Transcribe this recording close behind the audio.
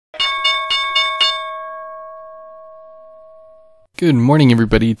Good morning,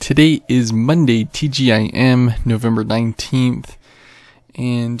 everybody. Today is Monday, TGIM, November 19th,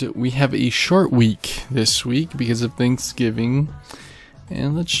 and we have a short week this week because of Thanksgiving.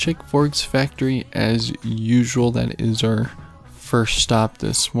 And let's check Forex Factory as usual. That is our first stop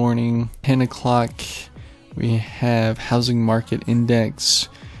this morning. 10 o'clock, we have Housing Market Index.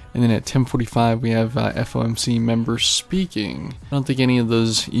 And then at 10:45 we have FOMC members speaking. I don't think any of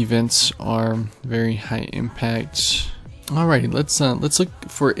those events are very high impact. Alrighty, let's look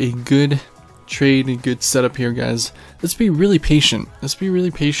for a good trade, a good setup here, guys. Let's be really patient. Let's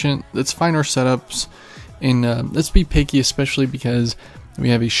find our setups, and let's be picky, especially because we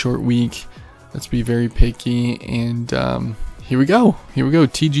have a short week. Let's be very picky, and here we go.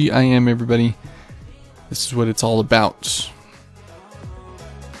 TGIM, everybody. This is what it's all about.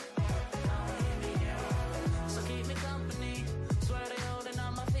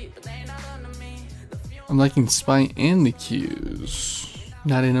 I'm liking SPY and the Qs.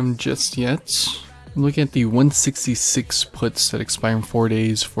 Not in them just yet. I'm looking at the 166 puts that expire in 4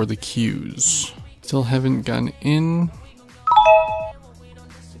 days for the Qs. Still haven't gone in.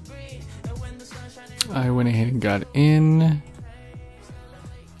 I went ahead and got in.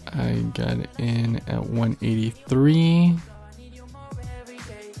 I got in at 183.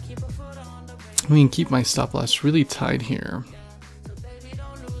 I mean, keep my stop loss really tight here.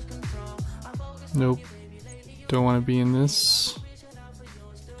 Nope. Don't want to be in this.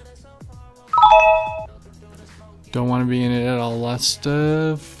 Don't want to be in it at all. Lost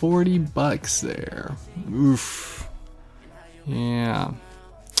 40 bucks there. Oof. Yeah.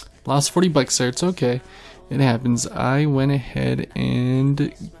 Lost 40 bucks there. It's okay. It happens. I went ahead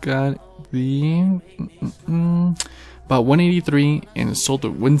and got the about 183 and it sold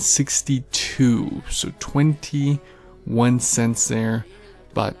at 162. So 21 cents there.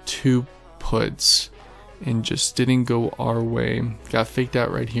 About 2 puts. And just didn't go our way. Got faked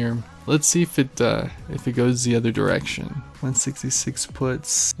out right here. Let's see if it goes the other direction. 166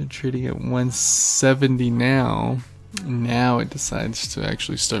 puts. They're trading at 170 now. Now it decides to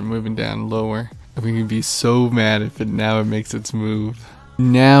actually start moving down lower. I'm gonna be so mad if it makes its move.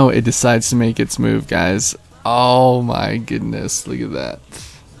 Now it decides to make its move, guys. Oh my goodness! Look at that.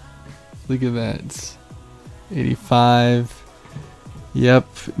 Look at that. 85. Yep,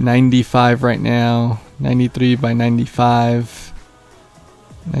 95 right now. 93 by 95.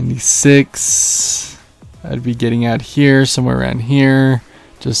 96. I'd be getting out here, somewhere around here,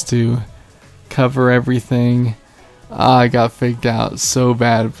 just to cover everything. I got faked out so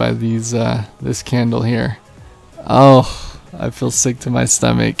bad by these this candle here. Oh, I feel sick to my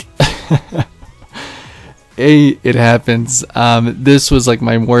stomach. It happens. This was like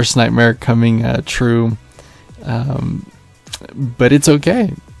my worst nightmare coming true. But it's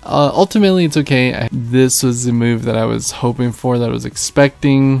okay. Ultimately, it's okay. This was the move that I was hoping for, that I was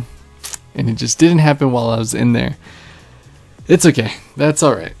expecting, and it just didn't happen while I was in there. It's okay. That's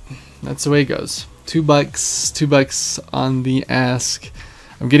alright. That's the way it goes. $2 on the ask.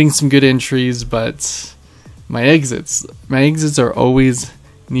 I'm getting some good entries, but my exits are always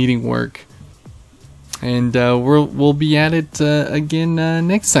needing work. And we'll be at it again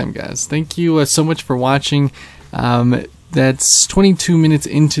next time, guys. Thank you so much for watching. That's 22 minutes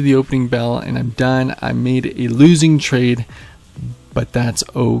into the opening bell, and I'm done. I made a losing trade, but that's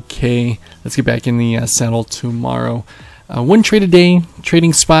okay. Let's get back in the saddle tomorrow. One trade a day,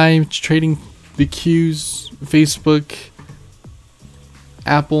 trading SPY, trading the Qs, Facebook,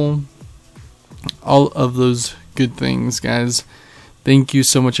 Apple, all of those good things, guys. Thank you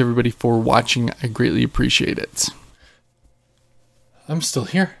so much, everybody, for watching. I greatly appreciate it. I'm still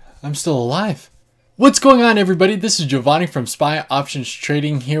here. I'm still alive. What's going on, everybody? This is Giovanni from SPY Options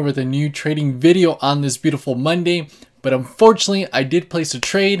Trading, here with a new trading video on this beautiful Monday. But unfortunately, I did place a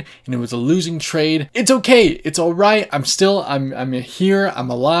trade and it was a losing trade. It's okay. It's all right. I'm here.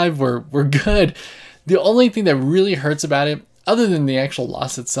 I'm alive. We're good. The only thing that really hurts about it, other than the actual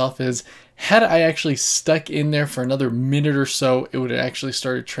loss itself, is had I actually stuck in there for another minute or so, it would have actually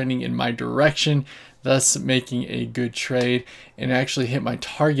started trending in my direction, thus making a good trade and actually hit my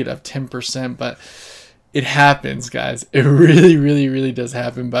target of 10%. But it happens, guys. It really does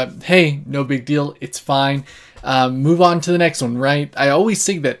happen. But hey, no big deal. It's fine. Move on to the next one, right? I always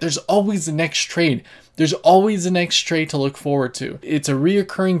say that there's always the next trade. There's always the next trade to look forward to. It's a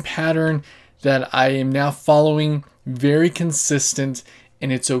reoccurring pattern that I am now following, very consistent,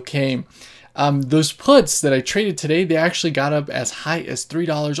 and it's okay. Those puts that I traded today, they actually got up as high as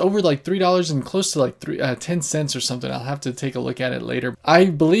 $3, over like $3 and close to like 10 cents or something. I'll have to take a look at it later. I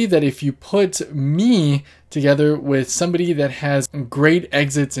believe that if you put me together with somebody that has great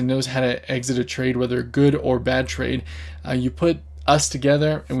exits and knows how to exit a trade, whether good or bad trade, you put us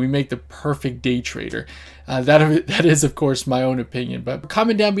together and we make the perfect day trader. That is, of course, my own opinion. But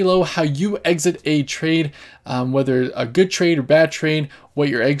comment down below how you exit a trade, whether a good trade or bad trade, what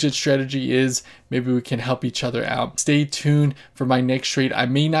your exit strategy is. Maybe we can help each other out. Stay tuned for my next trade. I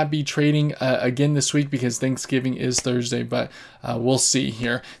may not be trading again this week because Thanksgiving is Thursday, but we'll see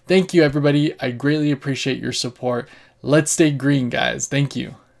here. Thank you, everybody. I greatly appreciate your support. Let's stay green, guys. Thank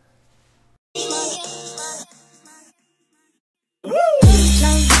you.